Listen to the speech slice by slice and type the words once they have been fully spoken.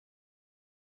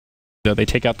they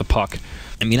take out the puck.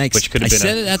 I mean, I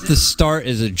said it at the start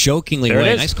as a jokingly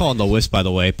way. Nice call on the Wisp, by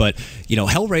the way. But, you know,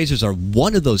 HellRaisers are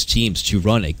one of those teams to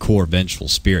run a core Vengeful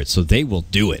Spirit, so they will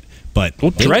do it. But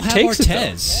they don't have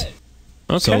Artez.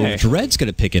 Okay. So Dread's going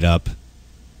to pick it up.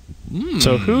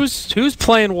 So who's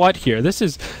playing what here? This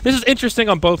is interesting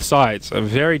on both sides. A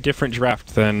very different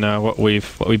draft than what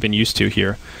we've been used to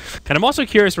here. And I'm also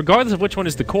curious, regardless of which one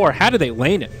is the core, how do they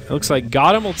lane it? It looks like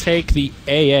Gotham will take the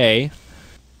AA.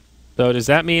 So does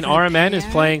that mean RMN is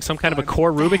playing some kind of a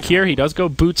core Rubik here? He does go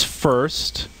boots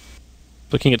first.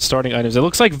 Looking at starting items, it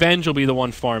looks like Venge will be the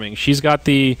one farming. She's got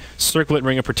the Circlet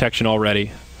Ring of Protection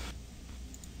already.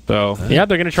 So, yeah,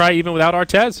 they're going to try even without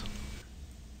Artez.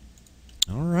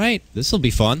 All right. This will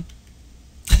be fun.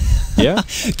 Yeah.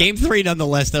 Game 3,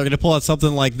 nonetheless, they're going to pull out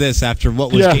something like this after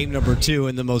what was game number 2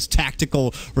 in the most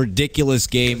tactical, ridiculous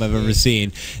game I've ever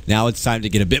seen. Now it's time to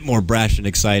get a bit more brash and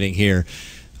exciting here.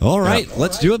 All right,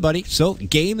 let's do it, buddy. So,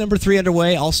 game number 3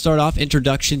 underway. I'll start off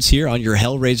introductions here on your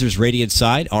HellRaisers Radiant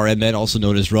side. RMN, also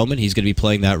known as Roman, he's going to be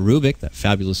playing that Rubik, that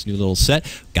fabulous new little set.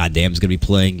 Goddamn is going to be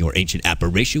playing your Ancient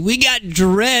Apparition. We got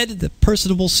Dread, the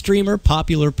personable streamer,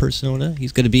 popular persona.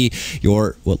 He's going to be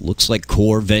your, what looks like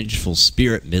core Vengeful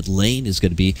Spirit. Mid lane is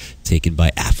going to be taken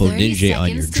by Afo Ninja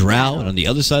on your Drow. And on the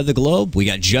other side of the globe, we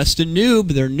got Justin Noob,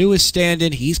 their newest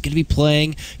stand-in. He's going to be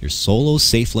playing your solo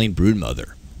safe lane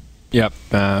Broodmother. Yep,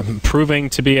 proving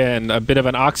to be a bit of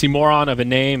an oxymoron of a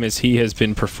name, as he has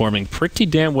been performing pretty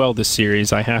damn well this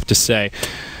series, I have to say.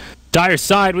 Dire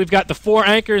side, we've got the 4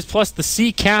 anchors plus the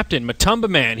Sea Captain, Matumba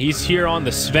Man. He's here on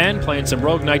the Sven, playing some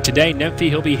Rogue Knight today. Nemphy,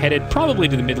 he'll be headed probably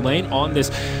to the mid lane on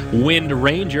this Wind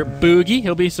Ranger. Boogie,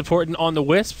 he'll be supporting on the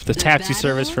Wisp, the taxi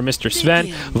service for Mr. Sven.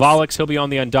 Volix, he'll be on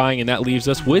the Undying, and that leaves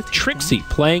us with Trixie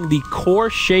playing the Core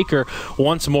Shaker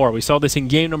once more. We saw this in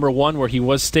game number 1 where he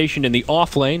was stationed in the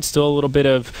off lane. Still a little bit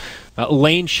of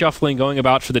lane shuffling going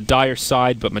about for the Dire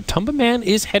side, but Matumba Man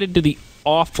is headed to the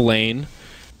off lane,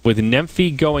 with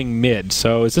Nemphy going mid.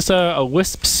 So is this a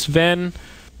Wisp Sven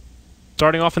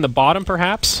starting off in the bottom,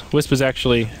 perhaps? Wisp is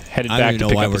actually headed back to pick up his bottle. I don't even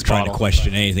know why we're trying to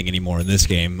question anything anymore in this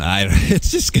game.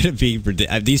 It's just going to be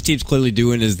these teams clearly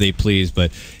doing as they please,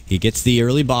 but he gets the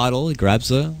early bottle. He grabs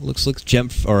looks like gem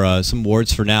or some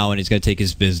wards for now, and he's going to take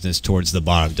his business towards the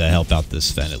bottom to help out this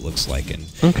Sven, it looks like. And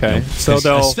okay, you know,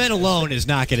 so a Sven alone is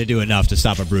not going to do enough to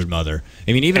stop a Broodmother.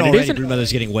 I mean, even already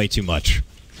Broodmother's getting way too much.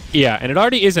 Yeah, and it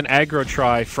already is an aggro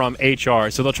try from HR,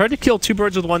 so they'll try to kill 2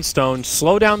 birds with 1 stone,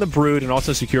 slow down the Brood, and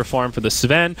also secure farm for the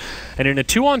Sven. And in a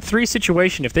 2-on-3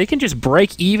 situation, if they can just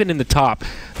break even in the top,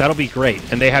 that'll be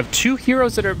great. And they have 2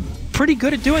 heroes that are pretty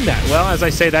good at doing that. Well, as I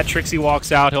say, that Trixie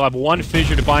walks out. He'll have 1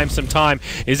 fissure to buy him some time.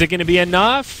 Is it going to be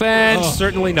enough? And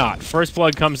certainly not. First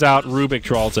blood comes out, Rubik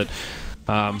draws it.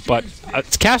 But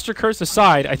caster curse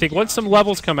aside, I think once some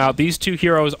levels come out, these 2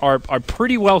 heroes are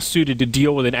pretty well suited to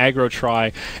deal with an aggro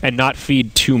try and not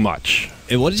feed too much.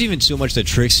 It wasn't even so much that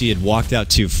Trixie had walked out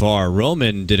too far.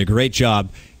 Roman did a great job.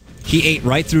 He ate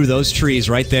right through those trees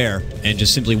right there and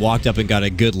just simply walked up and got a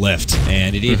good lift.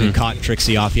 And it even caught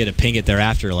Trixie off. He had to ping it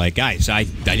thereafter like, guys, I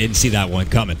didn't see that one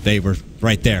coming. They were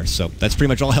right there. So that's pretty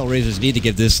much all HellRaisers need to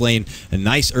give this lane a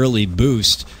nice early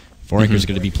boost. 4 Anchor's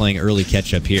going to be playing early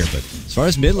catch-up here. But as far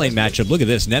as mid-lane matchup, look at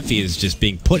this. Nemphy is just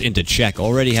being put into check.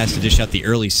 Already has to dish out the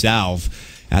early salve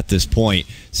at this point.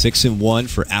 6-1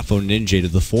 for Afo Ninja to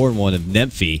the 4-1 of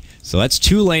Nemphy. So that's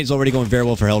 2 lanes already going very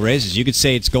well for HellRaisers. You could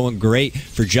say it's going great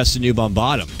for Justin Noob on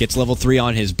bottom. Gets level 3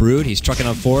 on his Brood. He's trucking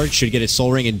on forward. Should get his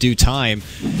Soul Ring in due time.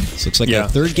 So looks like a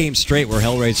 3rd game straight where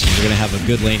HellRaisers are going to have a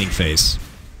good laning phase.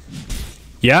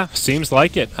 Yeah, seems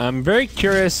like it. I'm very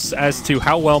curious as to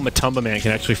how well Matumba Man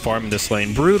can actually farm in this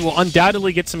lane. Brood will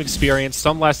undoubtedly get some experience,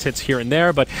 some last hits here and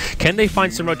there, but can they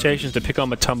find some rotations to pick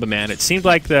on Matumba Man? It seemed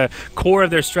like the core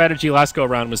of their strategy last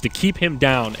go-around was to keep him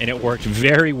down, and it worked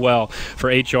very well for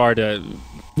HR to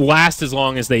last as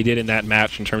long as they did in that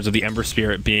match in terms of the Ember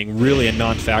Spirit being really a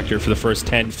non-factor for the first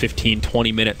 10, 15,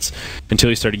 20 minutes until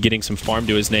he started getting some farm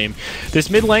to his name. This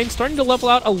mid lane starting to level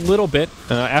out a little bit.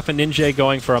 Affa Ninja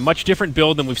going for a much different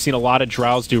build than we've seen a lot of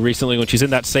Drows do recently. When she's in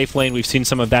that safe lane, we've seen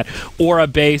some of that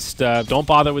aura-based, don't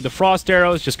bother with the frost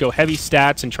arrows, just go heavy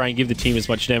stats and try and give the team as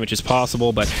much damage as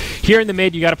possible. But here in the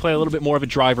mid, you got to play a little bit more of a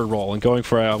driver role and going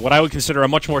for what I would consider a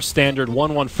much more standard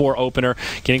 1-1-4 opener,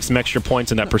 getting some extra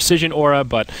points in that precision aura,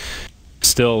 but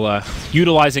still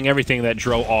utilizing everything that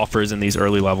Dro offers in these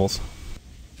early levels.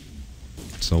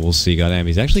 So we'll see. Goddamn,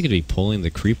 he's actually going to be pulling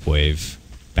the creep wave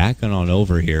back on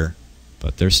over here,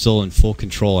 but they're still in full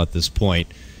control at this point.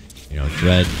 You know,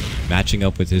 Dread matching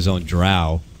up with his own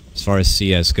Drow as far as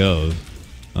CS goes.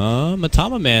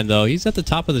 Matama Man, though, he's at the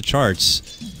top of the charts.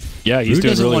 Yeah, he's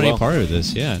doing really well. Doesn't want any part of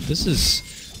this. Yeah, this is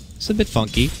It's a bit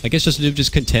funky. I guess just Noob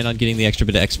just content on getting the extra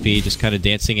bit of XP, just kind of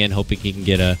dancing in, hoping he can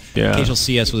get a occasional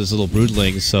CS with his little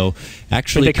broodlings. So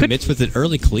actually commits with an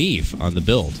early cleave on the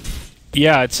build.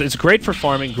 Yeah, it's great for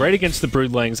farming, great against the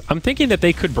broodlings. I'm thinking that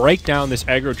they could break down this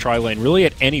aggro tri lane really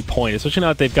at any point, especially now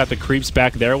that they've got the creeps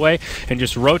back their way, and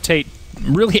just rotate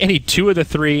really any 2 of the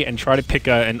 3 and try to pick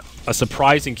a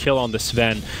surprising kill on the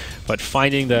Sven. But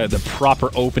finding the proper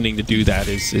opening to do that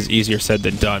is easier said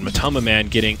than done. Matamba Man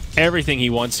getting everything he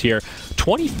wants here.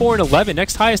 24 and 11.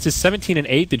 Next highest is 17 and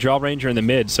 8. The Draw Ranger in the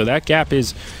mid. So that gap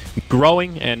is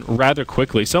growing and rather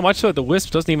quickly. So much so that the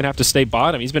Wisp doesn't even have to stay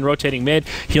bottom. He's been rotating mid,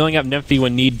 healing up Nymphy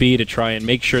when need be to try and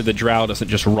make sure the Drow doesn't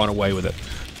just run away with it.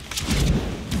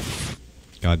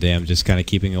 Goddamn, just kind of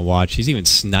keeping a watch. He's even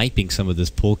sniping some of this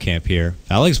pool camp here.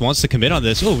 Alex wants to commit on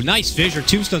this. Oh, nice fissure.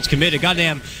 Tombstone's committed.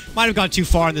 Goddamn, might have gone too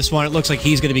far in this one. It looks like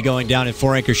he's going to be going down, and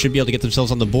 4 anchors should be able to get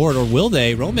themselves on the board, or will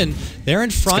they? Roman, they're in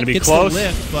front, gets close. The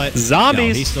lift, but zombies.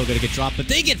 No, he's still going to get dropped. But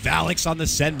they get Valix on the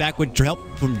send back with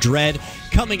help from Dread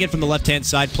coming in from the left-hand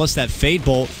side, plus that Fade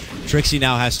Bolt. Trixie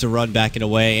now has to run back and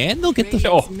away, and they'll get the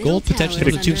gold potentially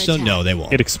from the Tombstone. No, they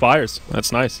won't. It expires.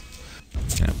 That's nice.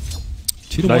 Yeah.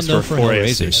 2-1 though for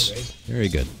HellRaisers. Very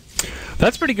good.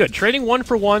 That's pretty good. Trading 1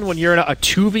 for 1 when you're in a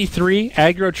 2v3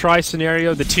 aggro tri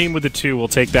scenario, the team with the 2 will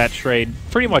take that trade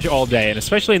pretty much all day. And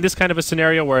especially in this kind of a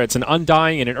scenario where it's an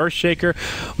Undying and an Earthshaker,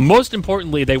 most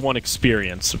importantly, they want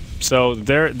experience. So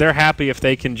they're happy if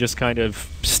they can just kind of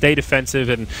stay defensive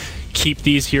and keep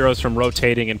these heroes from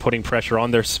rotating and putting pressure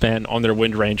on their Sven, on their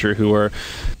Wind Ranger, who are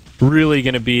really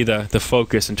going to be the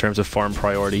focus in terms of farm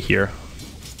priority here.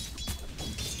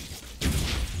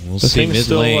 We'll see mid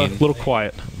lane. A little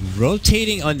quiet.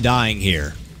 Rotating Undying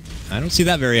here. I don't see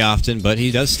that very often, but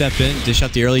he does step in, dish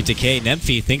out the early decay.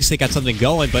 Nymphy thinks they got something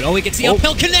going, but he gets the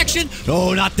uphill connection.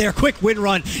 Oh, not there. Quick win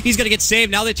run. He's going to get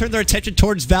saved. Now they turn their attention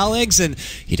towards Valex, and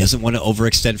he doesn't want to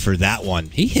overextend for that one.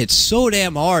 He hits so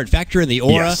damn hard. Factor in the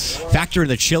aura, factor in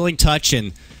the chilling touch,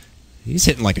 and he's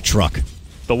hitting like a truck.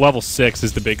 The level 6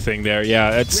 is the big thing there.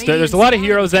 Yeah, there's a lot of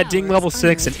heroes that ding level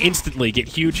 6 and instantly get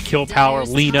huge kill power.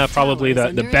 Lina, probably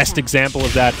the best example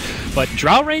of that. But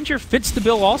Drow Ranger fits the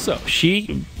bill also.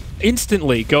 She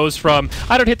instantly goes from,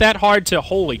 I don't hit that hard, to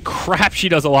holy crap, she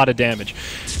does a lot of damage.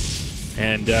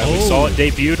 And we saw it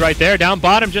debuted right there. Down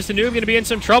bottom, Just a Noob going to be in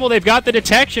some trouble. They've got the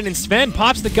detection, and Sven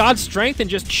pops the God's Strength and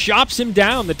just chops him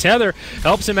down. The tether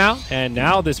helps him out, and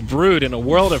now this Brood in a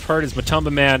world of hurt as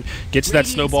Matamba Man gets that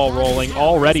snowball rolling.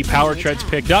 Already Power Tread's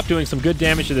picked up, doing some good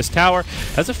damage to this tower.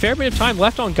 Has a fair bit of time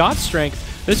left on God's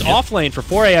Strength. This off lane for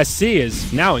 4ASC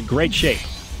is now in great shape.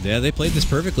 Yeah, they played this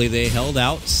perfectly. They held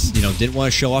out, didn't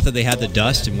want to show off that they had the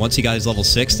dust, and once he got his level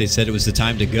 6, they said it was the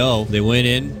time to go. They went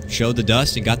in, showed the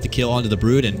dust, and got the kill onto the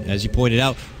Brood, and as you pointed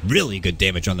out, really good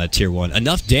damage on that tier 1.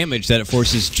 Enough damage that it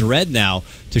forces Dread now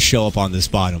to show up on this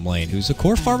bottom lane, who's a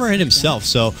core farmer in himself,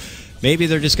 so maybe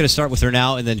they're just going to start with her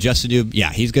now, and then Just a Noob,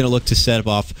 he's going to look to set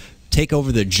off, take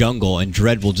over the jungle, and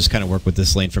Dread will just kind of work with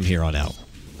this lane from here on out.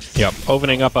 Yep,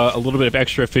 opening up a little bit of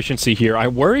extra efficiency here. I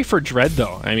worry for Dread,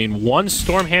 though. I mean, one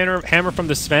Storm Hammer from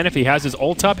the Sven, if he has his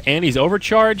ult up and he's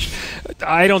overcharged,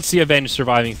 I don't see Avenge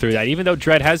surviving through that. Even though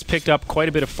Dread has picked up quite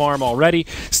a bit of farm already,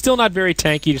 still not very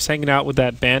tanky, just hanging out with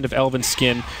that band of Elven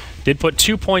skin. Did put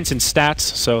 2 points in stats,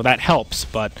 so that helps,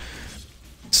 but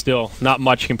still not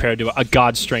much compared to a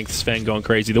God Strength Sven going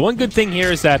crazy. The one good thing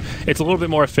here is that it's a little bit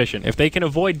more efficient. If they can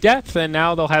avoid death, then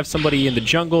now they'll have somebody in the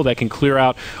jungle that can clear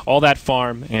out all that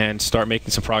farm and start making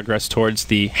some progress towards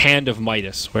the Hand of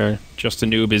Midas, where Just a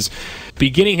Noob is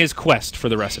beginning his quest for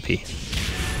the recipe.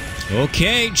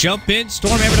 Okay, jump in,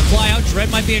 Stormhammer to fly out,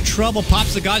 Dread might be in trouble,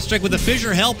 pops the God Strike with a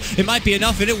fissure help, it might be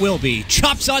enough, and it will be.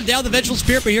 Chops on down the Vengeful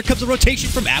Spirit, but here comes the rotation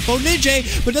from Apo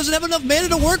Ninja, but doesn't have enough mana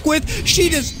to work with. She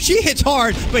hits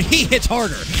hard, but he hits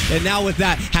harder. And now with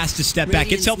that, has to step back.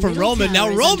 Gets help from Roman. Now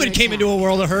Roman came into a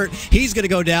world of hurt. He's going to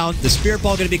go down. The Spirit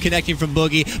Ball going to be connecting from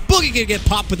Boogie. Boogie going to get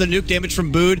popped with the nuke damage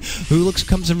from Bood, who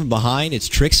comes in from behind. It's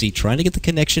Trixie trying to get the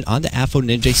connection onto Apo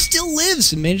Ninja. Still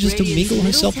lives and manages to mingle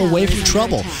herself away from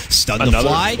trouble. Stun the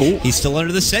fly. Ooh. He's still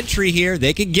under the sentry here.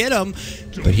 They can get him,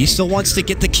 but he still wants to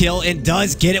get the kill and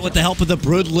does get it with the help of the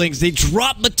Broodlings. They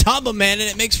drop Matamba Man, and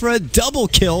it makes for a double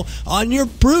kill on your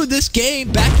Brood this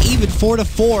game. Back even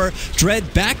 4-4.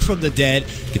 Dread back from the dead.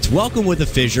 Gets welcomed with a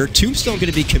fissure. Tombstone going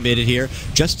to be committed here.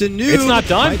 Just a Noob. It's not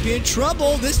done. Might be in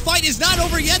trouble. This fight is not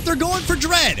over yet. They're going for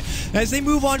Dread. As they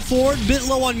move on forward, bit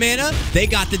low on mana, they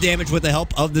got the damage with the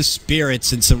help of the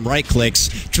spirits and some right clicks.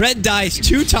 Dread dies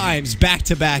 2 times back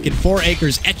to back, and 4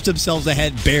 acres etched themselves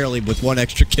ahead barely with 1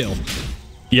 extra kill.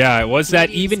 Yeah, it was that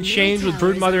even change with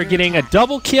Broodmother getting a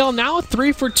double kill. Now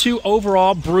 3 for 2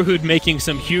 overall. Brood making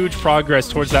some huge progress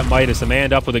towards that Midas.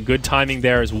 Amanda up with a good timing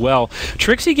there as well.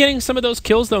 Trixie getting some of those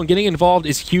kills, though, and getting involved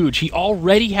is huge. He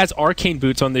already has Arcane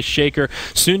Boots on this Shaker,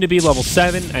 soon to be level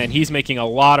 7, and he's making a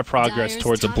lot of progress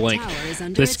towards a Blink.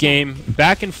 This game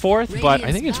back and forth, but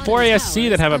I think it's 4ASC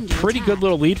that have a pretty good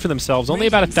little lead for themselves. Only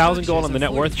about 1,000 gold on the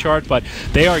net worth chart, but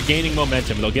they are gaining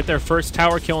momentum. They'll get their first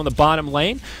tower kill in the bottom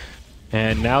lane.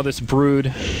 And now this Brood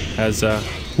has a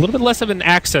little bit less of an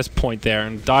access point there,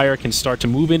 and Dire can start to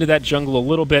move into that jungle a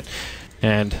little bit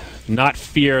and not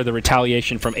fear the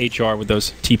retaliation from HR with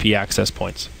those TP access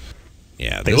points.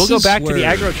 Yeah, they will go back to the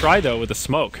aggro try, though, with the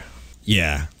smoke.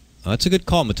 Yeah. That's a good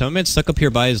call. Matoneman's stuck up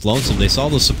here by his lonesome. They saw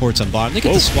those supports on bottom. They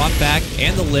get the swap back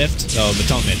and the lift. Oh,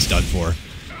 Matoneman's done for.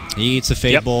 He eats a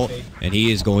Fade Bolt, and he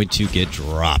is going to get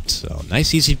dropped. So,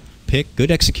 nice, easy pick.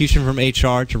 Good execution from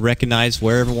HR to recognize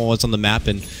where everyone was on the map,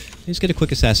 and he's got a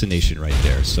quick assassination right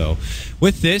there. So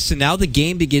with this, and now the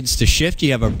game begins to shift.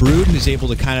 You have a Brood who's able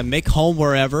to kind of make home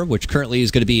wherever, which currently is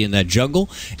going to be in that jungle,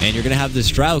 and you're going to have this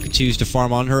Drow who continues to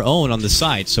farm on her own on the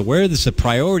side. So where is the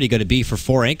priority going to be for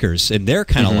 4 Anchors in their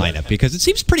kind of lineup? Because it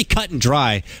seems pretty cut and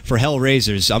dry for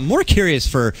HellRaisers. I'm more curious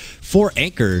for 4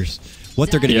 Anchors what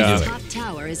they're going to be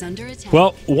doing.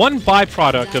 Well, one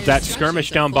byproduct of that skirmish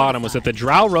down bottom was that the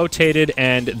Drow rotated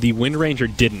and the Wind Ranger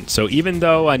didn't. So even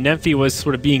though Nemphy was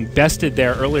sort of being bested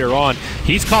there earlier on,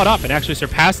 he's caught up and actually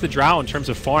surpassed the Drow in terms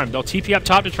of farm. They'll TP up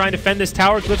top to try and defend this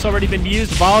tower. Glyph's already been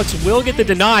used. Volix will get the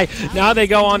deny. Now they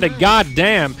go on to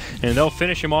Goddamn, and they'll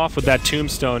finish him off with that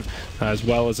Tombstone, as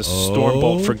well as a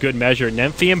Stormbolt for good measure.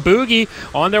 Nemphy and Boogie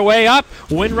on their way up.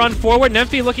 Wind run forward.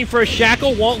 Nemphy looking for a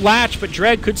shackle. Won't latch, but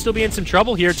Dreg could still be in some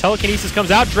trouble here. Telekinesis comes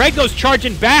out. Dreg goes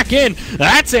charging back in.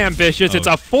 That's ambitious. It's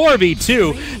a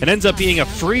 4v2. It ends up being a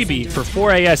freebie for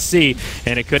 4ASC,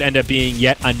 and it could end up being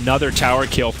yet another tower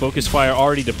kill. Focus Fire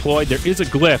already deployed. There is a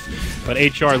Glyph, but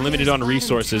HR limited on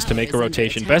resources to make a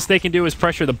rotation. Best they can do is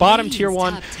pressure the bottom tier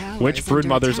 1, which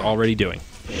Broodmother's already doing.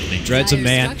 Dred's a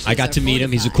man. I got to meet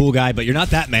him. He's a cool guy, but you're not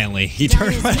that manly. He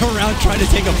turned right around trying to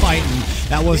take a fight, and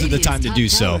that wasn't the time to do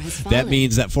so. That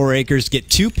means that 4 Acres get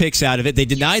 2 picks out of it. They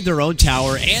denied their own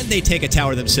tower, and they take a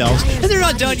tower themselves, and they're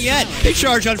not done yet. They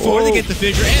charge on 4. They get the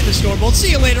Fissure and the Stormbolt.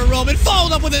 See you later, Roman.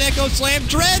 Followed up with an Echo Slam.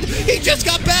 Dred, he just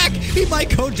got back. He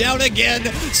might go down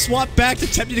again. Swap back,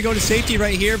 attempting to go to safety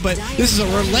right here, but this is a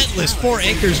relentless 4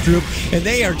 Anchors group, and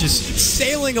they are just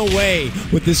sailing away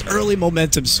with this early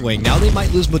momentum swing. Now they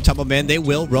might lose Mutama Man. They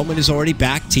will. Roman is already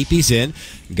back. TP's in.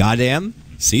 Goddamn.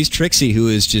 Sees Trixie, who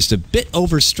is just a bit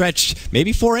overstretched.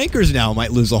 Maybe 4 Anchors now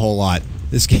might lose a whole lot.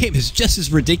 This game is just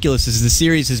as ridiculous as the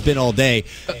series has been all day.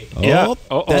 That's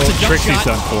a jump shot.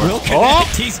 Done for. Real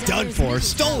connect. He's done for.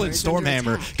 Stolen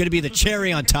Stormhammer. Going to be the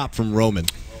cherry on top from Roman.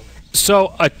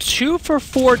 So a 2 for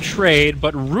 4 trade,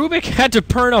 but Rubik had to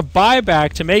burn a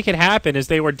buyback to make it happen as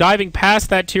they were diving past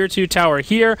that tier 2 tower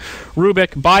here.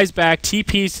 Rubik buys back,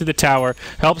 TPs to the tower,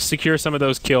 helps secure some of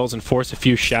those kills and force a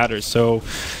few shatters. So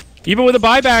even with a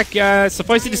buyback,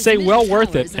 suffice it to say, well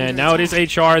worth it. And now it is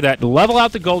HR that level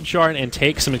out the gold chart and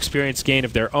take some experience gain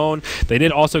of their own. They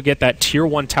did also get that tier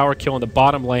 1 tower kill in the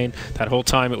bottom lane. That whole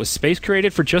time it was space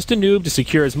created for just a noob to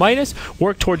secure his Midas,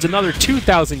 work towards another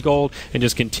 2,000 gold, and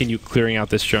just continue clearing out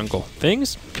this jungle.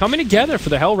 Things coming together for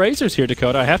the HellRaisers here,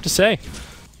 Dakota, I have to say.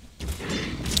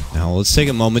 Now let's take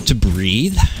a moment to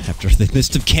breathe. After the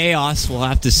midst of chaos, we'll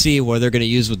have to see what they're going to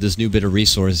use with this new bit of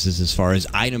resources as far as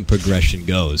item progression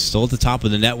goes. Still at the top of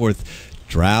the net worth,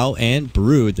 Drow and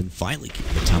Brood, then finally keep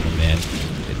the top of man.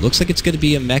 It looks like it's going to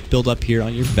be a mech build up here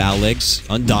on your Vallegs.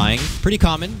 Undying, pretty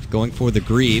common, going for the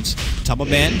Greaves. Top of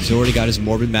man has already got his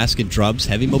Morbid Mask and Drubs.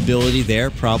 Heavy mobility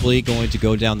there, probably going to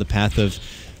go down the path of,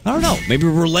 I don't know, maybe a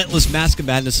relentless Mask of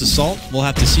Madness Assault. We'll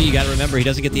have to see. You got to remember, he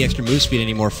doesn't get the extra move speed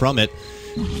anymore from it.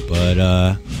 But,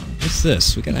 what's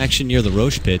this? We got action near the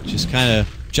Roche Pit. Just kind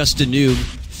of just a noob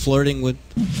flirting with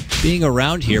being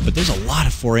around here, but there's a lot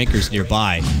of 4 Anchors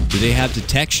nearby. Do they have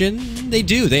detection? They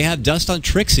do. They have dust on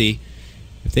Trixie.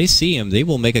 If they see him, they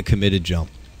will make a committed jump.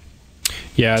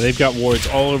 Yeah, they've got wards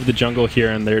all over the jungle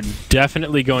here, and they're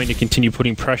definitely going to continue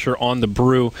putting pressure on the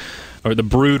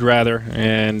Brood rather,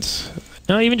 and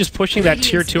even just pushing that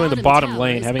tier 2 in the bottom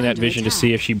lane, having that vision to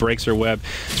see if she breaks her web,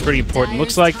 it's pretty important.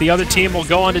 Looks like the other team will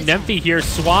go on to Nemphy here.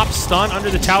 Swap, stun under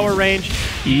the tower range.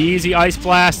 Easy Ice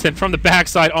Blast, and from the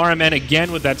backside, RMN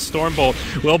again with that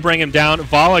Stormbolt will bring him down.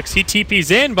 Volix, he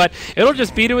TP's in, but it'll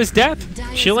just be to his death.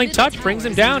 Chilling Touch brings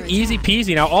him down. Easy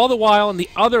peasy. Now, all the while in the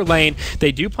other lane,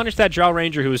 they do punish that Drow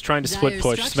Ranger who was trying to split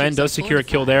push. Sven does secure a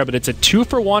kill there, but it's a 2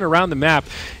 for 1 around the map,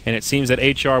 and it seems that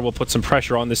HR will put some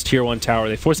pressure on this tier 1 tower.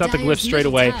 They force out the Glyph straight straight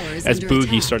away as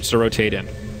Boogie starts to rotate in.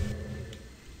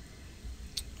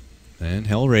 And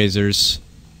HellRaisers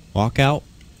walk out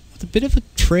with a bit of a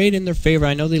trade in their favor.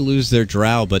 I know they lose their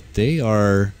drow, but they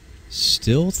are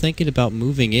still thinking about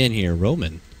moving in here.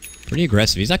 Roman, pretty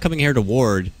aggressive. He's not coming here to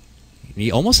ward. He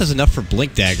almost has enough for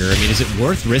Blink Dagger. I mean, is it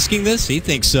worth risking this? He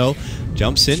thinks so.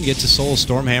 Jumps in, gets a Soul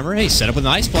Stormhammer. Hey, set up with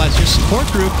an Ice Blaster. Support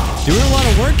group doing a lot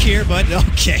of work here, but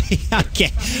okay.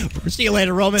 Okay. See you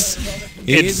later, Roman.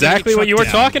 Exactly what you were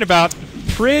talking about.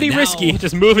 Pretty risky,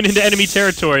 just moving into enemy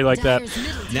territory like that.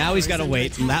 Now he's got to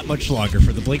wait that much longer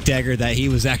for the Blink Dagger that he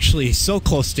was actually so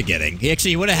close to getting.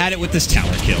 He would have had it with this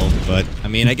tower kill, but, I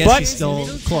mean, I guess he's still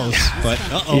close. But,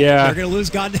 yeah. They're going to lose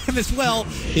Goddamn as well.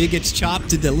 He gets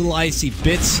chopped into little icy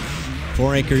bits.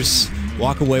 4 Anchors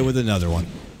walk away with another one.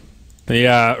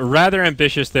 Yeah, rather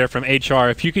ambitious there from HR.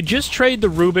 If you could just trade the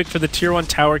Rubik for the Tier 1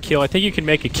 tower kill, I think you can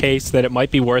make a case that it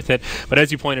might be worth it. But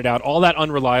as you pointed out, all that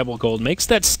unreliable gold makes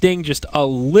that sting just a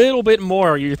little bit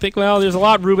more. You think, well, there's a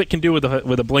lot Rubik can do with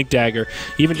a Blink Dagger.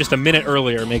 Even just a minute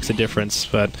earlier makes a difference.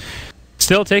 But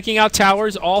still taking out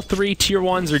towers. All 3 Tier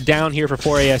 1s are down here for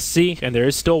 4ASC, and there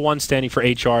is still one standing for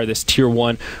HR, this Tier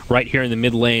 1 right here in the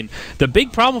mid lane. The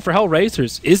big problem for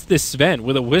HellRaisers is this Sven.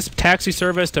 With a Wisp taxi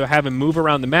service to have him move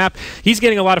around the map, he's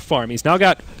getting a lot of farm. He's now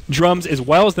got drums as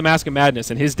well as the Mask of Madness,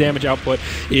 and his damage output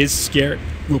is scary.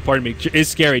 Ooh, pardon me, is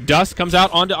scary. Dust comes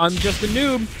out on just a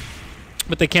noob,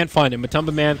 but they can't find him.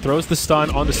 Matumba Man throws the stun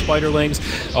on the Spiderlings.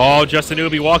 Oh, just a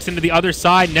noob. He walks into the other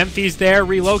side. Nemphy's there.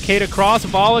 Relocate across.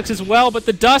 Volix as well, but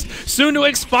the dust soon to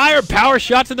expire. Power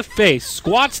shot to the face.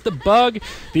 Squats the bug,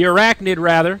 the arachnid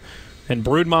rather, and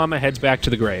Broodmama heads back to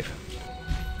the grave.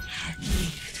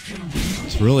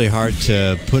 It's really hard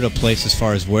to put a place as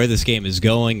far as where this game is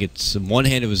going. It's, on one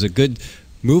hand, it was a good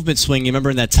movement swing. You remember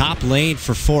in that top lane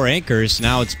for 4 Anchors.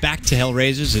 Now it's back to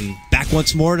HellRaisers and back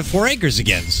once more to 4 Anchors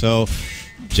again. So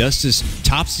just as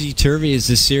topsy-turvy as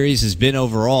this series has been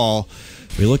overall,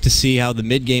 we look to see how the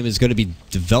mid-game is going to be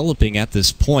developing at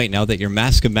this point now that your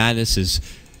Mask of Madness is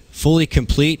fully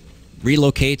complete.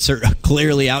 Relocates are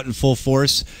clearly out in full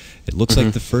force. It looks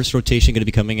like the first rotation going to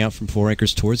be coming out from 4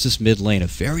 Anchors towards this mid lane. A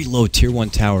very low Tier 1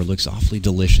 tower looks awfully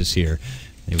delicious here.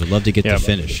 They would love to get the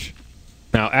finish.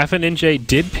 Now, FNJ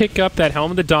did pick up that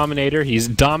Helm of the Dominator. He's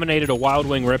dominated a Wild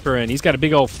Wing Ripper, and he's got a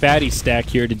big old fatty stack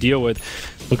here to deal with.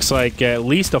 Looks like at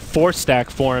least a 4 stack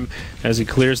for him as he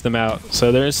clears them out.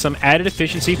 So there's some added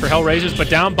efficiency for HellRaisers, but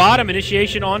down bottom,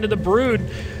 initiation onto the Brood.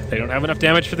 They don't have enough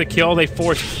damage for the kill. They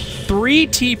force 3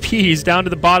 TPs down to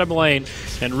the bottom lane,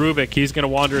 and Rubik, he's going to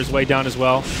wander his way down as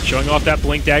well. Showing off that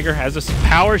Blink Dagger, has a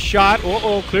power shot.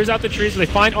 Clears out the trees. They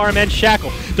find RMN.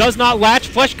 Shackle does not latch.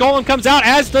 Flesh Golem comes out,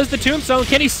 as does the Tombstone.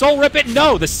 Can he soul rip it?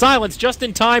 No. The silence just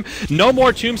in time. No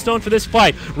more Tombstone for this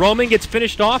fight. Roman gets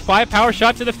finished off by a power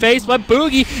shot to the face, but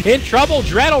Boogie in trouble.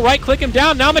 Dread will right-click him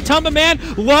down. Now Matumba Man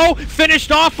low,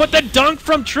 finished off, but the dunk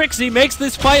from Trixie makes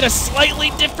this fight a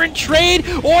slightly different trade,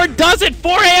 or does it?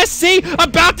 4ASC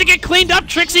about to get cleaned up.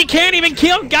 Trixie can't even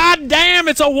kill. God damn,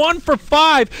 it's a 1 for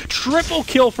 5. Triple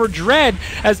kill for Dread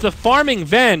as the farming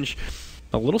Venge.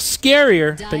 A little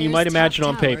scarier than you might imagine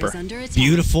on paper.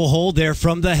 Beautiful hold there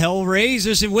from the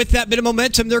HellRaisers, and with that bit of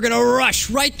momentum, they're going to rush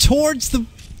right towards the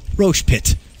Roche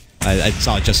pit. I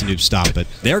saw Justin Noob stop, but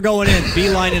they're going in,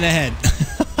 beelining ahead.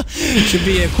 Should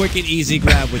be a quick and easy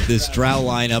grab with this Drow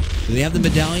lineup. Do they have the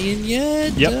medallion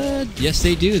yet? Yep. Yes,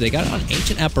 they do. They got it on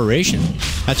Ancient Apparition.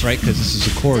 That's right, because this is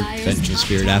a core Vengeance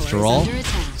Spirit after all.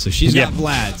 So she's got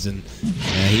Vlad's, and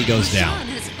he goes down.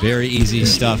 Very easy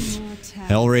stuff.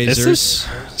 HellRaisers. This is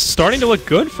starting to look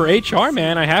good for HR,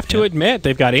 man. I have to admit.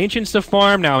 They've got Ancients to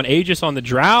farm, now an Aegis on the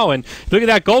Drow, and look at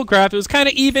that gold graph. It was kind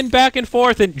of even back and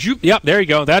forth, and yep, there you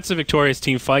go. That's a victorious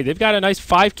team fight. They've got a nice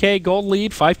 5K gold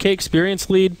lead, 5K experience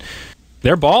lead.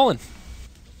 They're balling.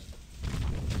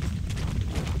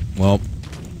 Well,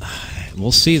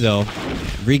 we'll see, though.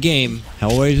 Every game,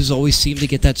 HellRaisers always seem to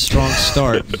get that strong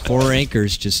start. 4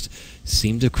 Anchors just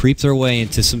seem to creep their way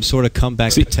into some sort of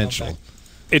comeback potential.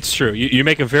 It's true. You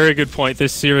make a very good point.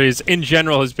 This series, in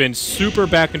general, has been super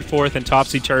back and forth and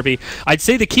topsy-turvy. I'd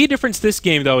say the key difference this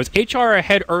game, though, is HR are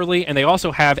ahead early, and they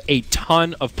also have a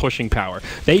ton of pushing power.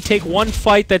 They take one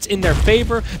fight that's in their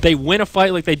favor, they win a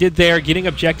fight like they did there. Getting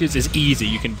objectives is easy.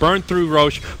 You can burn through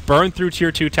Roche, burn through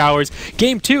Tier 2 towers.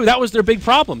 Game 2, that was their big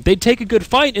problem. They'd take a good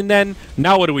fight, and then,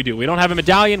 now what do? We don't have a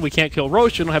medallion, we can't kill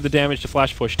Roche, we don't have the damage to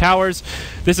flash push towers.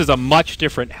 This is a much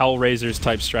different HellRaisers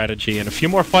type strategy, and a few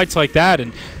more fights like that,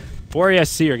 and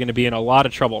 4ASC are going to be in a lot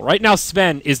of trouble. Right now,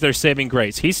 Sven is their saving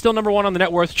grace. He's still #1 on the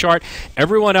net worth chart.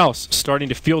 Everyone else starting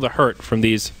to feel the hurt from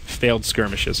these failed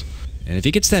skirmishes. And if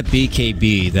he gets that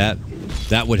BKB,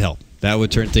 that would help. That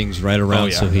would turn things right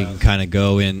around, so he can kind of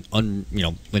go in, in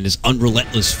his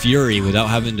unrelentless fury without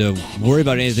having to worry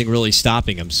about anything really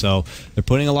stopping him. So they're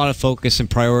putting a lot of focus and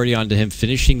priority onto him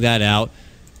finishing that out.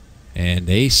 And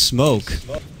they smoke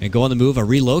and go on the move. A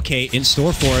relocate in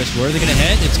store for us. Where are they going to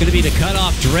head? It's going to be to cut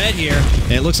off Dread here,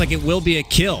 and it looks like it will be a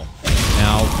kill.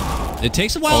 Now, it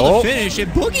takes a while to finish,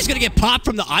 and Boogie's going to get popped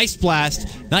from the Ice Blast.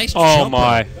 Nice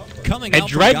jumper coming out. And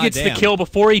Dread gets the kill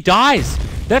before he dies.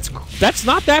 That's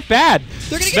not that bad.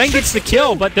 Sven gets the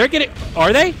kill, but they're getting...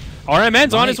 Are they?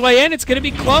 RMN's on his way in. It's going to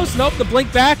be close. Nope, the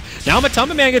blink back. Now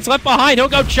Matamba Man gets left behind. He'll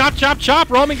go chop, chop, chop.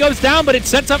 Roman goes down, but it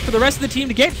sets up for the rest of the team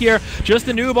to get here. Just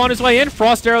the noob on his way in.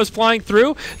 Frost arrows flying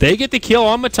through. They get the kill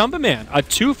on Matamba Man. A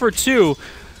 2 for 2.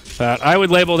 I would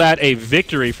label that a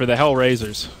victory for the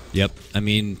HellRaisers. Yep. I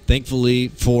mean, thankfully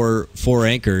for 4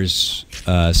 anchors,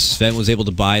 Sven was able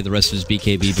to buy the rest of his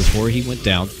BKB before he went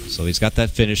down. So he's got that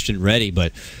finished and ready.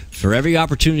 But for every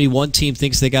opportunity one team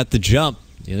thinks they got the jump,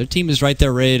 the other team is right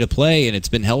there ready to play, and it's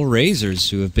been HellRaisers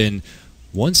who have been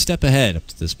one step ahead up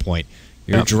to this point.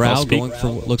 Your Drow going for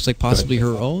what looks like possibly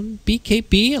her own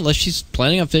BKB, unless she's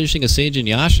planning on finishing a Sage and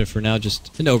Yasha for now,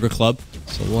 just an Ogre Club.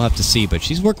 So we'll have to see. But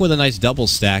she's working with a nice double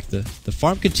stack. The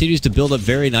farm continues to build up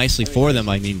very nicely for them.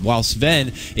 I mean, while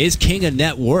Sven is king of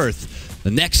net worth,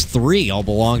 the next 3 all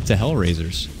belong to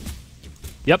HellRaisers.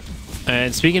 Yep.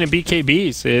 And speaking of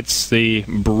BKBs, it's the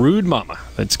Brood Mama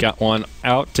that's got one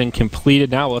out and completed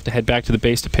now. We'll have to head back to the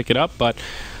base to pick it up, but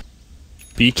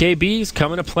BKBs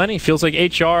coming to plenty. Feels like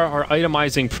HR are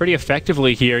itemizing pretty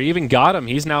effectively here. Even got him.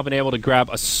 He's now been able to grab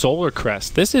a Solar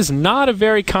Crest. This is not a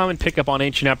very common pickup on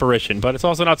Ancient Apparition, but it's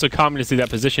also not so common to see that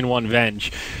position 1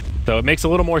 Venge. So it makes a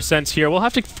little more sense here. We'll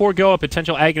have to forego a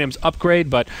potential Aghanims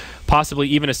upgrade, but possibly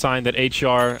even a sign that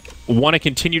HR want to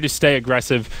continue to stay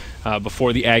aggressive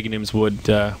before the Aghanims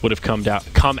would have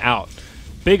come out.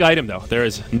 Big item, though. There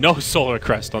is no Solar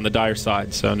Crest on the Dire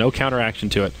side, so no counteraction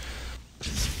to it.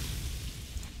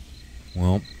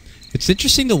 Well, it's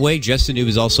interesting the way Justin Noob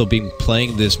is also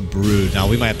playing this Brood. Now,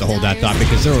 we might have to hold that thought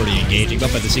because they're already engaging.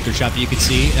 Up at the secret shop, you can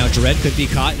see. Now, Dread could be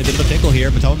caught in a bit of a pickle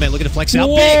here. Matuma Man looking to flex out.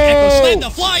 Big Echo Slam, the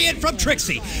fly-in from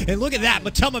Trixie. And look at that.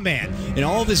 Matuma Man, in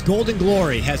all of his golden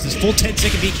glory, has this full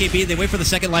 10-second BKB. They wait for the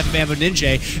second life of Ambo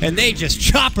Ninja, and they just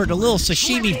chop her to little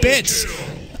sashimi bits.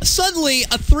 Suddenly,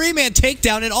 a 3-man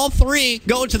takedown, and all 3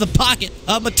 go into the pocket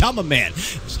of Matuma Man.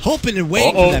 Hoping and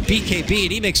waiting for that BKB,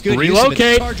 and he makes good use of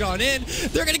it. Charge on in.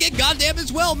 They're going to get goddamn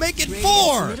as well. Make it 4.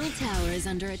 I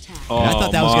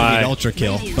thought that was going to be an ultra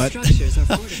kill, but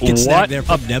gets snagged there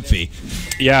from Nephi.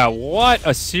 Yeah, what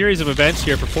a series of events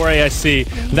here for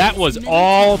 4ASC. That was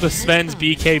all the Sven's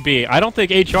BKB. I don't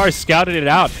think HR scouted it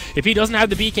out. If he doesn't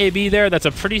have the BKB there, that's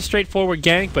a pretty straightforward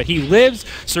gank, but he lives,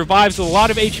 survives with a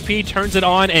lot of HP, turns it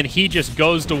on, and he just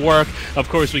goes to work. Of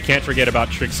course, we can't forget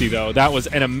about Trixie, though. That was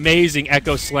an amazing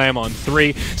Echo Slam on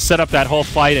 3, set up that whole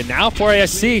fight, and now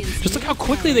 4ASC, just look how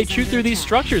quickly they chew through these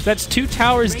structures. That's 2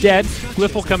 towers dead.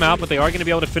 Glyph will come out, but they are going to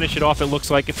be able to finish it off, it looks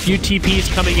like. A few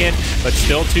TPs coming in, but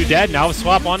still 2 dead. Now a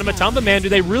swap onto Matamba Man. Do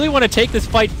they really want to take this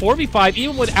fight 4v5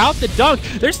 even without the dunk?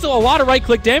 There's still a lot of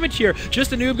right-click damage here.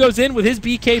 Just a noob goes in with his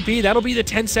BKB. That'll be the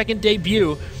 10-second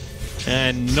debut,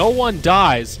 and no one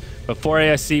dies. But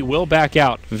 4ASC will back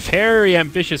out. Very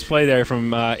ambitious play there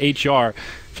from HR.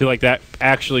 Feel like that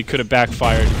actually could have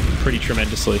backfired pretty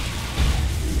tremendously.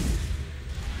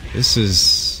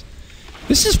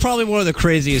 This is probably one of the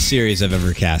craziest series I've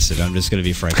ever casted. I'm just going to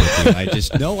be frank with you. I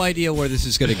just no idea where this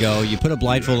is going to go. You put a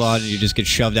blindfold on and you just get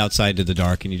shoved outside to the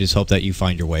dark and you just hope that you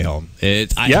find your way home.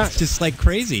 It's just like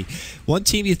crazy. One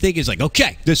team you think is like,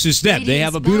 okay, this is them. They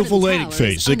have a beautiful laning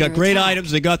phase. They got great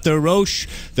items. They got their Roche.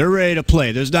 They're ready to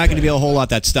play. There's not going to be a whole lot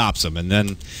that stops them. And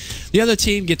then the other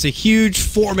team gets a huge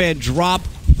 4-man drop.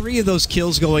 3 of those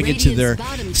kills going into their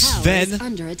Sven,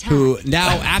 who now,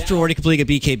 after already completing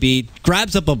a BKB,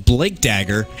 grabs up a Blink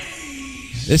Dagger.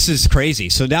 This is crazy.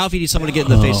 So now if you need someone to get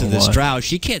in the face of this Drow,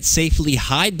 she can't safely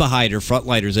hide behind her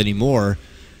frontliners anymore.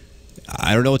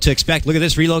 I don't know what to expect. Look at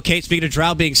this relocate. Speaking of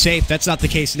Drow being safe, that's not the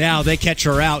case now. They catch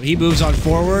her out. He moves on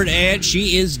forward, and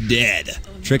she is dead.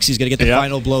 Trixie's going to get the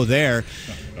final blow there.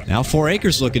 Now 4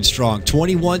 Acres looking strong.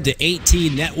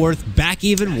 21-18 net worth, back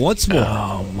even once more.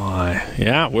 Oh my!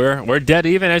 Yeah, we're dead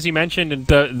even, as you mentioned. And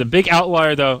the big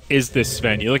outlier though is this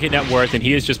Sven. You look at net worth, and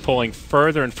he is just pulling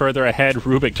further and further ahead.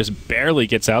 Rubik just barely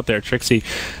gets out there. Trixie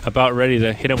about ready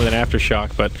to hit him with an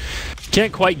aftershock, but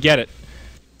can't quite get it.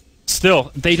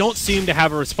 still, they don't seem to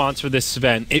have a response for this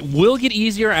Sven. It will get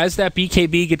easier as that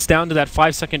BKB gets down to that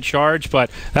 5-second charge,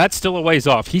 but that's still a ways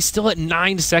off. He's still at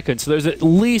 9 seconds, so there's at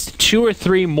least 2 or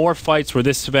 3 more fights where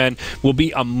this Sven will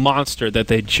be a monster that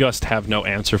they just have no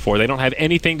answer for. They don't have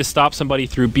anything to stop somebody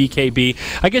through BKB.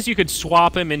 I guess you could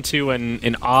swap him into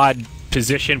an odd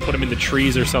position, put him in the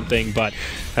trees or something, but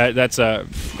that's a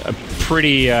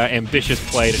pretty ambitious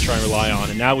play to try and rely on.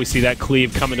 And now we see that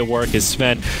cleave coming to work as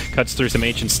Sven cuts through some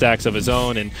ancient stacks of his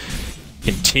own and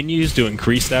continues to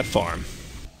increase that farm.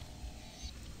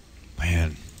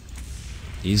 Man,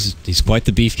 he's quite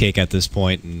the beefcake at this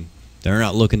point, and they're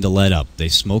not looking to let up. They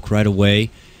smoke right away,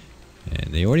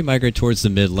 and they already migrate towards the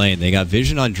mid lane. They got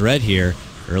vision on Dread here.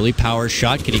 Early power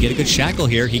shot. Can he get a good shackle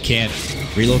here? He can.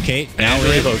 Relocate. Now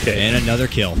relocate. And another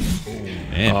kill.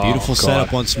 And beautiful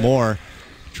setup once more.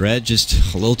 Dread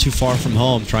just a little too far from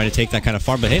home, trying to take that kind of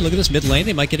farm. But hey, look at this mid lane.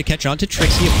 They might get a catch on to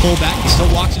Trixie. A pullback. He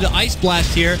still walks into Ice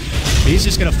Blast here. He's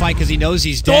just going to fight because he knows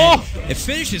he's dead. It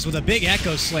finishes with a big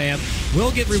Echo Slam.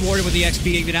 Will get rewarded with the XP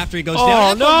even after he goes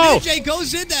down. No! Ninja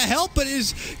goes in to help, but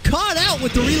is caught out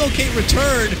with the relocate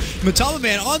return. Matama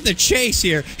Man on the chase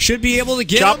here. Should be able to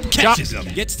get him. Catches him.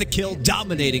 Gets the kill.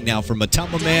 Dominating now from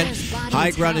Matama Man.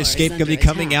 High ground escape going to be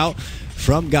coming out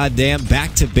from goddamn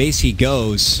back to base he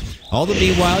goes. All the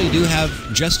meanwhile, you do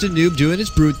have Justin Noob doing his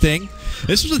brood thing.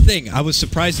 This was the thing I was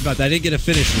surprised about that I didn't get a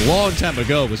finish a long time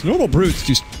ago. Was normal broods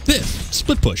do this,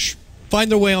 split push, find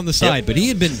their way on the side. Yep. But he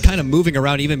had been kind of moving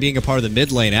around, even being a part of the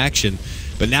mid lane action.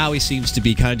 But now he seems to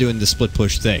be kind of doing the split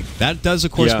push thing. That does,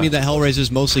 of course, mean that HellRaisers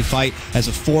mostly fight as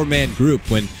a 4-man group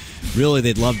when really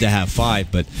they'd love to have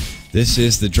 5. But this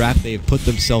is the draft they've put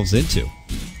themselves into.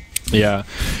 Yeah.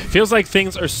 Feels like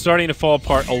things are starting to fall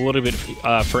apart a little bit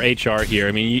for HR here.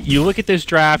 I mean, you look at this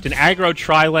draft, an aggro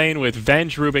tri-lane with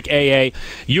Venge, Rubik, AA.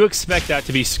 You expect that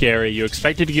to be scary. You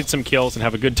expect it to get some kills and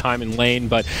have a good time in lane,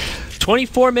 but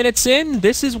 24 minutes in,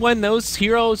 this is when those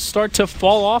heroes start to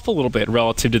fall off a little bit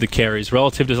relative to the carries,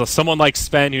 relative to someone like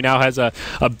Sven, who now has a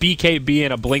BKB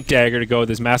and a Blink Dagger to go with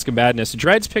his Mask of Madness.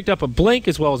 Dread's picked up a Blink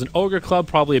as well as an Ogre Club,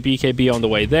 probably a BKB on the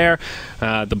way there.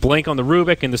 The Blink on the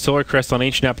Rubik and the Solar Crest on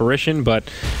Ancient Apparition. But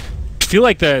I feel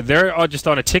like they're just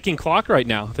on a ticking clock right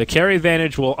now. The carry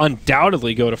advantage will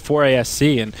undoubtedly go to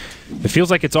 4ASC, and it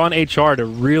feels like it's on HR to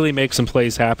really make some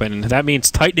plays happen. And that means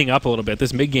tightening up a little bit.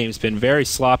 This mid-game's been very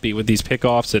sloppy with these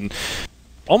pickoffs, and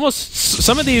almost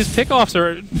some of these pickoffs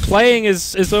are playing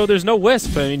as though there's no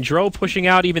wisp. I mean, Dro pushing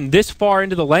out even this far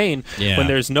into the lane when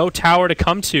there's no tower to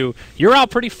come to. You're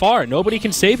out pretty far. Nobody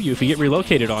can save you if you get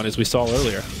relocated on, as we saw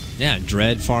earlier. Yeah,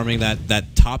 Dread farming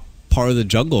that top part of the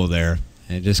jungle there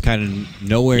and just kind of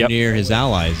nowhere near his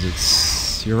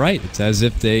allies. You're right. It's as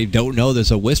if they don't know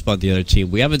there's a Wisp on the other team.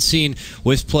 We haven't seen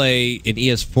Wisp play in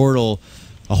Esportal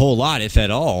a whole lot, if at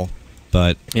all.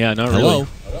 But yeah, not really.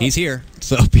 He's here,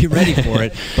 so be ready for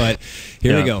it. But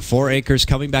here we go. 4 Anchors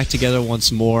coming back together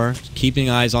once more, keeping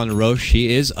eyes on Roche.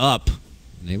 He is up.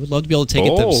 They would love to be able to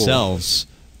take it themselves,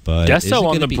 but Deso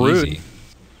on the Brood. Easy.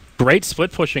 Great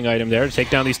split pushing item there to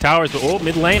take down these towers, but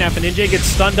mid lane after Ninja gets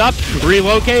stunned up,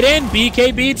 relocate in,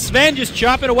 BK beats Sven, just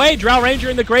chopping away, Drow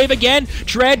Ranger in the grave again,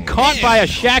 Dread caught by a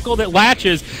shackle that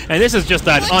latches, and this is just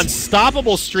an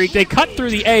unstoppable streak. They cut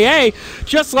through the AA,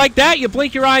 just like that, you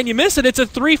blink your eye and you miss it. It's a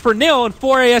 3-0, and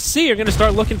 4ASC are going to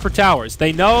start looking for towers.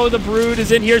 They know the Brood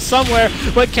is in here somewhere,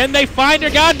 but can they find her?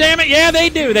 God damn it, yeah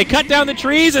they do. They cut down the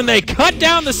trees and they cut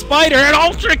down the spider, an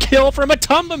ultra kill from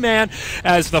Matumba Man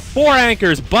as the 4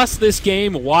 Anchors bust this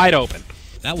game wide open.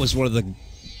 That was one of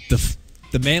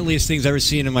the manliest things I've ever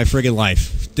seen in my friggin'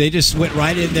 life. They just went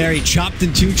right in there. He chopped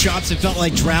in 2 chops. It felt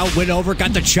like Drow went over,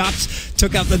 got the chops,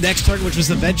 took out the next target, which was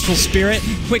the Vengeful Spirit.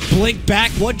 Quick blink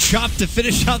back, 1 chop to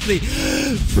finish out the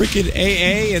freaking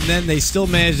AA, and then they still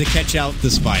managed to catch out the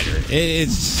spider.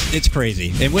 It's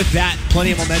crazy. And with that,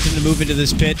 plenty of momentum to move into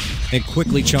this pit and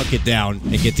quickly chunk it down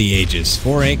and get the Aegis.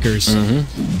 4 Anchors,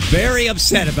 very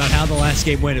upset about how the last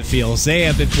game went, it feels. They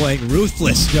have been playing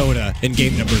ruthless Dota in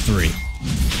game number 3.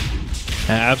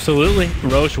 Absolutely.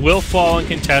 Roche will fall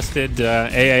uncontested.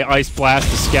 AA Ice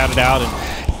Blast is scouted out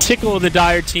and tickle the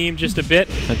Dire team just a bit.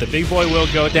 But the big boy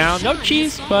will go down. No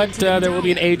cheese, but there will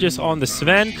be an Aegis on the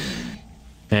Sven.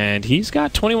 And he's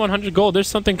got 2,100 gold. There's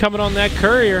something coming on that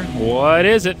courier. What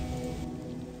is it?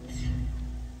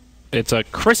 It's a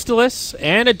Crystallis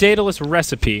and a Daedalus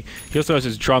recipe. He also has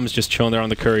his drums just chilling there on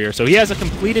the courier. So he has a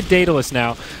completed Daedalus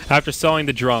now after selling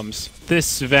the drums. This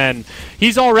Sven,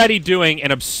 he's already doing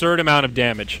an absurd amount of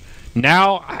damage.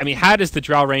 Now, I mean, how does the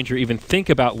Drow Ranger even think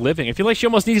about living? I feel like she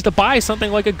almost needs to buy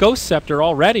something like a Ghost Scepter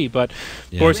already. But,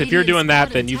 of course, if you're doing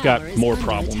that, then you've got more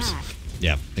problems.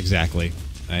 Yeah, exactly.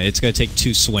 It's going to take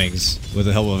 2 swings with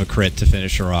the help of a crit to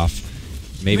finish her off.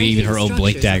 Maybe even her own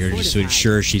Blink Dagger just to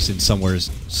ensure she's in somewhere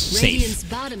safe.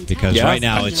 Because right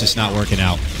now it's just not working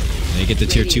out. They get the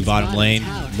tier 2 bottom lane.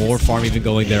 More farm even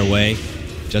going their way.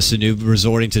 Just a noob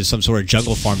resorting to some sort of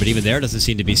jungle farm, but even there doesn't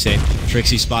seem to be safe.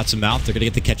 Trixie spots him out. They're going to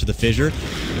get the catch of the fissure.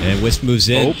 And Wisp moves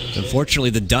in.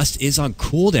 Unfortunately, the dust is on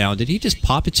cooldown. Did he just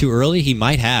pop it too early? He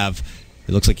might have.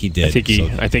 It looks like he did. I think he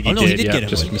did. He did get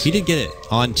it. He did get it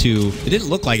onto. It didn't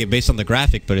look like it based on the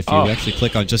graphic, but if you actually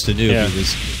click on Just a Noob, he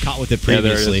was caught with it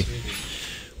previously.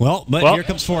 Well, here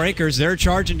comes 4 Acres. They're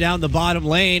charging down the bottom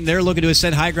lane. They're looking to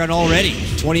ascend high ground already.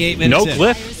 28 minutes in. No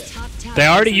glyph. They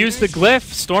already used the glyph.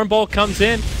 Stormbolt comes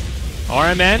in.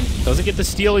 RMN doesn't get the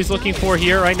steal he's looking for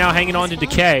here. Right now hanging on to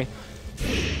Decay.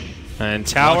 And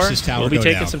Tower will be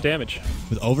taking some damage.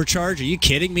 With Overcharge? Are you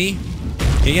kidding me?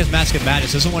 He has Mask of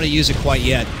Madness. Doesn't want to use it quite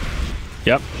yet.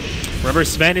 Yep. Remember,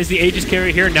 Sven is the Aegis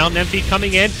carrier here. Now Nemphy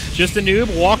coming in. Just a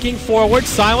noob walking forward.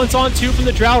 Silence on 2 from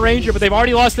the Drow Ranger, but they've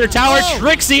already lost their tower.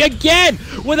 Trixie again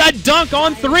with a dunk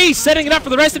on 3, setting it up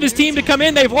for the rest of his team to come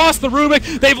in. They've lost the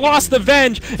Rubik. They've lost the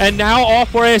Venge. And now all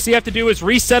 4ASC have to do is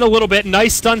reset a little bit.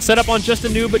 Nice stun set up on Just a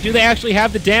Noob, but do they actually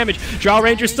have the damage? Drow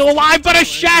Ranger still alive, but a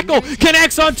Shackle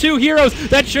connects on 2 heroes.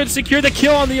 That should secure the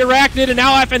kill on the Arachnid, and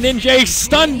now FNNJ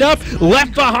stunned up,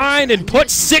 left behind, and put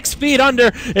 6 feet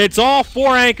under. It's all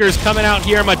 4 anchors coming out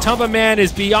here. Matumba Man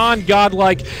is beyond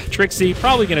godlike. Trixie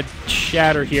probably going to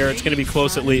shatter here. It's going to be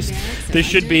close at least. This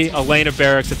should be a lane of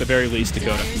barracks at the very least to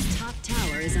go to.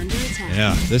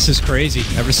 Yeah, this is crazy.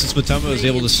 Ever since Matumba was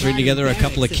able to string together a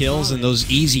couple of kills and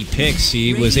those easy picks,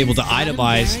 he was able to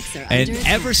itemize. And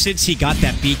ever since he got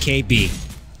that BKB,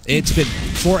 it's been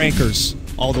 4 anchors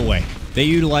all the way. They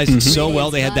utilized it so well.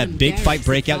 They had that big fight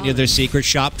breakout near their secret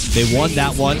shop. They won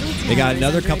that one. They got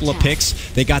another couple of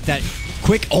picks. They got that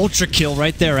quick ultra kill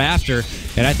right thereafter.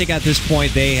 And I think at this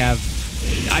point they have,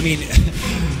 I mean,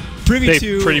 privy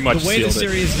to pretty much the way the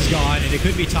sealed series has gone, and it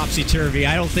could be topsy-turvy.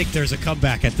 I don't think there's a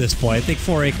comeback at this point. I think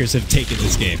 4 Acres have taken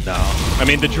this game. No. I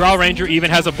mean, the Drow Ranger even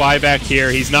has a buyback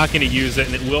here. He's not going to use it,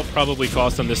 and it will probably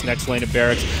cost him this next lane of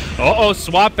barracks.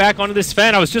 Swap back onto this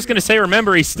Sven. I was just going to say,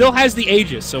 remember, he still has the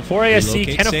Aegis, so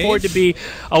 4ASC can afford to be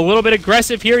a little bit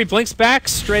aggressive here. He blinks back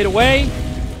straight away.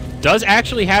 Does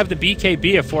actually have the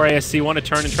BKB if 4ASC want to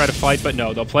turn and try to fight, but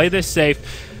no, they'll play this safe.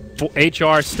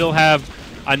 HR still have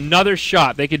another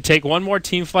shot. They could take one more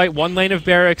team fight. 1 lane of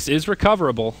barracks is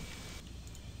recoverable.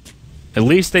 At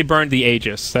least they burned the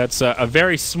Aegis. That's a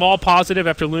very small positive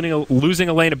after losing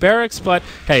a lane of barracks, but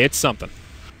hey, it's something.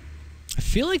 I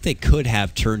feel like they could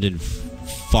have turned and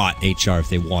fought HR if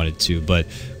they wanted to, but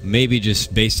maybe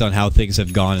just based on how things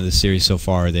have gone in the series so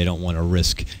far, they don't want to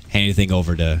risk anything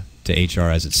over to HR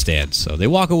as it stands. So they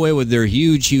walk away with their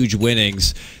huge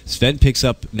winnings. Sven picks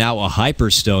up now a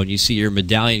Hyperstone. You see your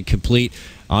medallion complete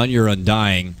on your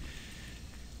Undying.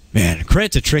 Man,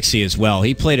 credit to Trixie as well.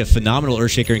 He played a phenomenal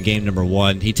Earthshaker in game number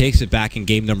 1. He takes it back in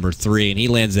game number 3, and he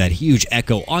lands that huge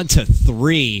Echo onto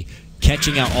 3,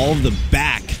 catching out all of the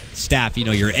back staff. You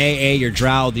know, your AA, your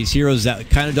Drow, these heroes that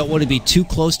kind of don't want to be too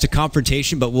close to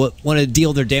confrontation, but want to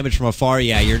deal their damage from afar.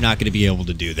 Yeah, you're not going to be able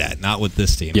to do that. Not with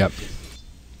this team. Yep.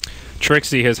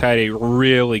 Trixie has had a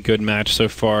really good match so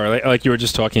far. Like you were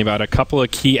just talking about, a couple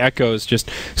of key echoes just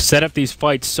set up these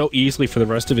fights so easily for the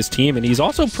rest of his team, and he's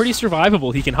also pretty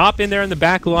survivable. He can hop in there in the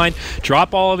back line,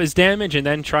 drop all of his damage, and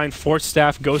then try and force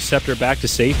staff Ghost Scepter back to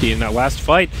safety. In that last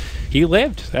fight, he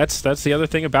lived. That's the other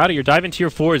thing about it. You're diving tier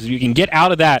 4s. If you can get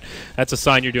out of that, that's a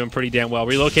sign you're doing pretty damn well.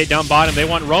 Relocate down bottom. They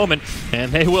want Roman,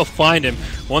 and they will find him.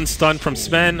 1 stun from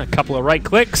Sven, a couple of right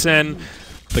clicks, and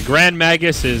the Grand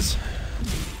Magus is...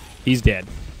 he's dead.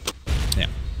 Yeah.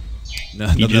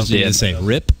 Nothing else to say.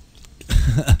 RIP.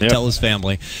 Tell his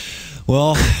family.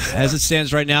 Well, as it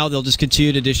stands right now, they'll just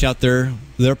continue to dish out their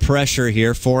pressure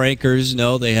here. 4 anchors,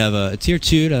 no, they have a tier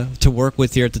 2 to work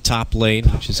with here at the top lane,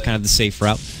 which is kind of the safe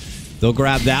route. They'll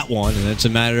grab that one, and it's a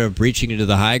matter of breaching into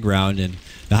the high ground. And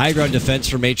the high ground defense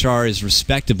from HR is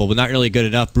respectable, but not really good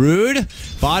enough. Brood,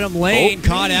 bottom lane,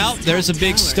 caught out. There's a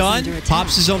big stun.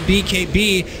 Pops his own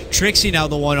BKB. Trixie now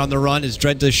the one on the run as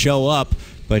Dread does show up,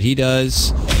 but he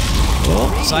does...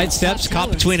 well, sidesteps, caught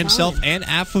between himself and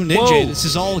Afu Ninja. This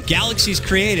is all Galaxy's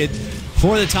created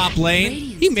for the top lane.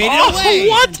 He made it away.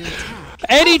 What?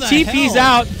 And he How the TP's hell?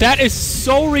 out. That is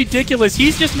so ridiculous.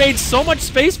 He's just made so much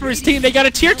space for his team. They got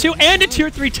a tier 2 and a tier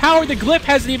 3 tower. The Glyph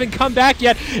hasn't even come back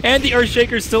yet, and the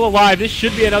Earthshaker's still alive. This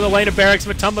should be another lane of barracks.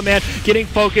 Matumba Man getting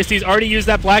focused. He's already used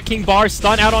that Black King bar.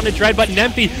 Stun out on the Dread, but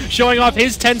Nempi showing off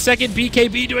his 10-second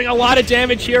BKB, doing a lot of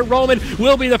damage here. Roman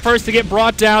will be the first to get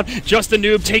brought down. Just a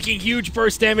noob taking huge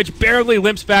burst damage, barely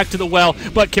limps back to the well,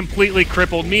 but completely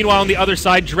crippled. Meanwhile, on the other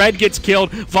side, Dread gets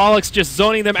killed. Volix just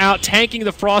zoning them out, tanking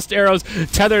the frost arrows,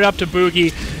 tethered up to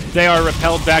Boogie. They are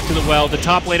repelled back to the well. The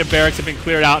top lane of barracks have been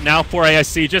cleared out. Now for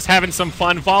ASC, just having some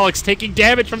fun. Volix taking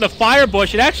damage from the fire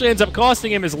bush. It actually ends up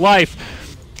costing him his life.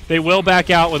 They will back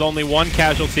out with only one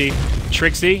casualty.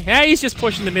 Trixie, he's just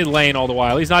pushing the mid lane all the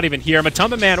while. He's not even here.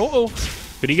 Matumba Man,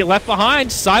 could he get left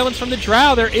behind? Silence from the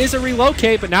Drow. There is a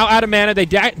relocate, but now out of mana. They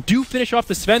do finish off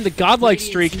the Sven. The godlike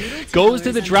streak goes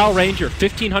to the Drow Ranger.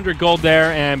 1,500 gold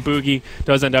there, and Boogie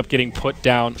does end up getting put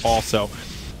down also.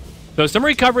 So some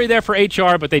recovery there for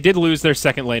HR, but they did lose their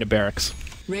second lane of barracks.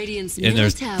 Radiant's And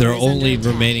their only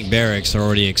remaining barracks are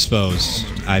already exposed.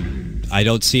 I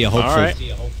don't see a hope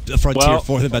for a frontier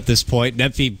for them at this point.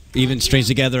 Nemphy even strings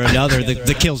together another.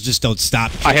 The kills just don't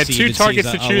stop. I had two targets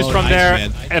to choose from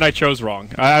there, and I chose wrong.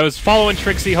 I was following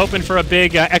Trixie, hoping for a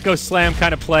big Echo Slam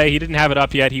kind of play. He didn't have it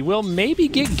up yet. He will maybe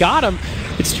got him.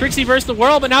 It's Trixie versus the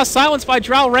world, but now silenced by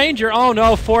Drow Ranger. Oh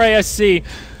no, 4ASC.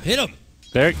 Hit him.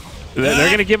 They're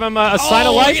going to give him a sign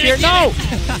of life here. No!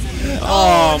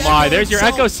 Oh my, there's your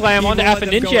Echo Slam onto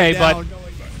Ninja, but...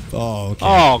 Oh, okay.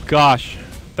 Oh gosh.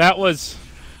 That was...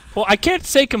 Well, I can't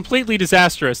say completely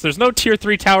disastrous. There's no tier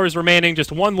 3 towers remaining,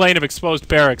 just one lane of exposed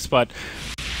barracks, but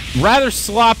rather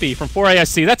sloppy from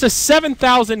 4ASC. That's a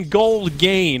 7,000 gold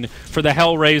gain for the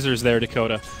HellRaisers there,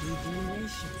 Dakota.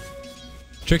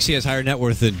 Trixie has higher net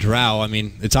worth than Drow. I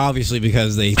mean, it's obviously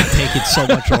because they take it so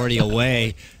much already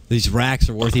away. These racks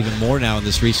are worth even more now in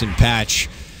this recent patch.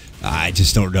 I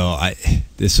just don't know.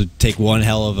 This would take one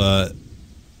hell of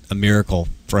a miracle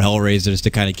for HellRaisers to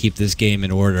kind of keep this game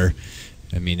in order.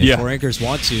 I mean, if 4 Anchors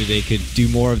want to, they could do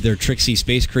more of their Trixie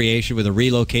space creation with a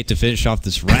relocate to finish off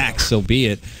this rack, so be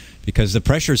it. Because the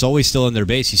pressure is always still in their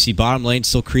base. You see bottom lane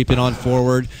still creeping on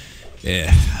forward.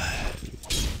 Yeah.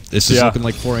 This is looking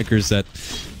like 4 Anchors that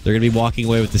they're going to be walking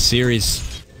away with the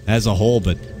series as a whole,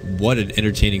 but what an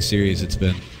entertaining series it's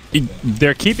been.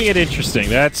 They're keeping it interesting.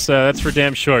 That's for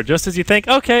damn sure. Just as you think,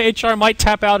 okay, HR might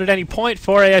tap out at any point.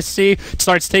 4ASC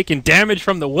starts taking damage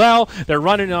from the well. They're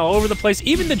running all over the place.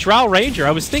 Even the Drow Ranger,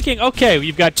 I was thinking, okay,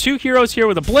 you've got two heroes here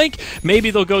with a blink.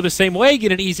 Maybe they'll go the same way,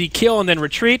 get an easy kill, and then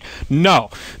retreat. No.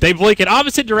 They blink in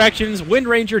opposite directions. Wind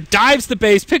Ranger dives the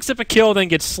base, picks up a kill, then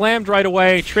gets slammed right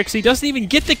away. Trixie doesn't even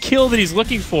get the kill that he's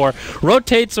looking for.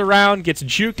 Rotates around, gets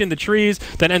juked in the trees,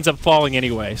 then ends up falling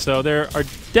anyway. So there are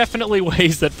definitely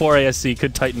ways that 4ASC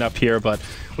could tighten up here, but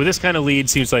with this kind of lead,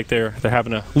 seems like they're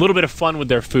having a little bit of fun with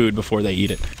their food before they eat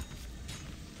it.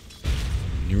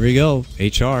 Here we go,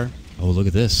 HR. Oh, look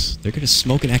at this. They're going to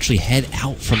smoke and actually head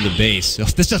out from the base. So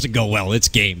if this doesn't go well, it's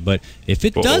game. But if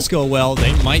it does go well,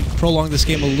 they might prolong this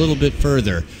game a little bit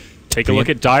further. Take a look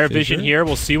at Dire Vision here.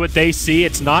 We'll see what they see.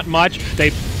 It's not much.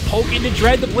 They poke into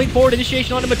Dread, the blink forward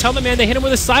initiation onto Matumba Man. They hit him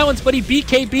with a silence, but he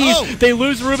BKBs. Oh. They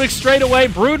lose Rubik straight away.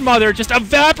 Broodmother just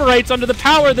evaporates under the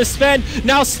power of the Sven.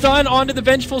 Now stun onto the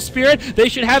Vengeful Spirit. They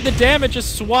should have the damage. A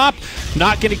swap.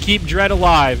 Not going to keep Dread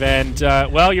alive. And,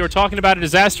 well, you were talking about a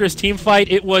disastrous team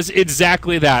fight. It was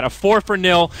exactly that. A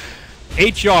 4-0.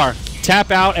 HR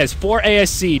tap out as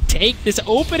 4ASC take this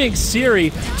opening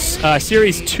series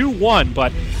 2-1,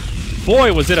 but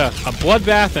boy, was it a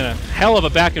bloodbath and a hell of a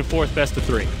back-and-forth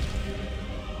best-of-3.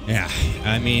 Yeah,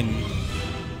 I mean,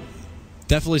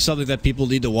 definitely something that people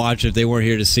need to watch if they weren't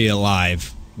here to see it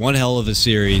live. One hell of a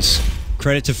series.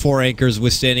 Credit to 4 Anchors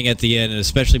withstanding at the end, and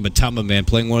especially Matumba Man,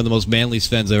 playing one of the most manly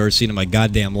Svens I've ever seen in my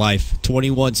goddamn life.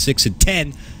 21, 6, and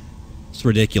 10. It's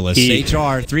ridiculous.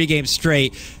 HR, 3 games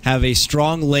straight, have a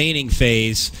strong laning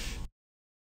phase.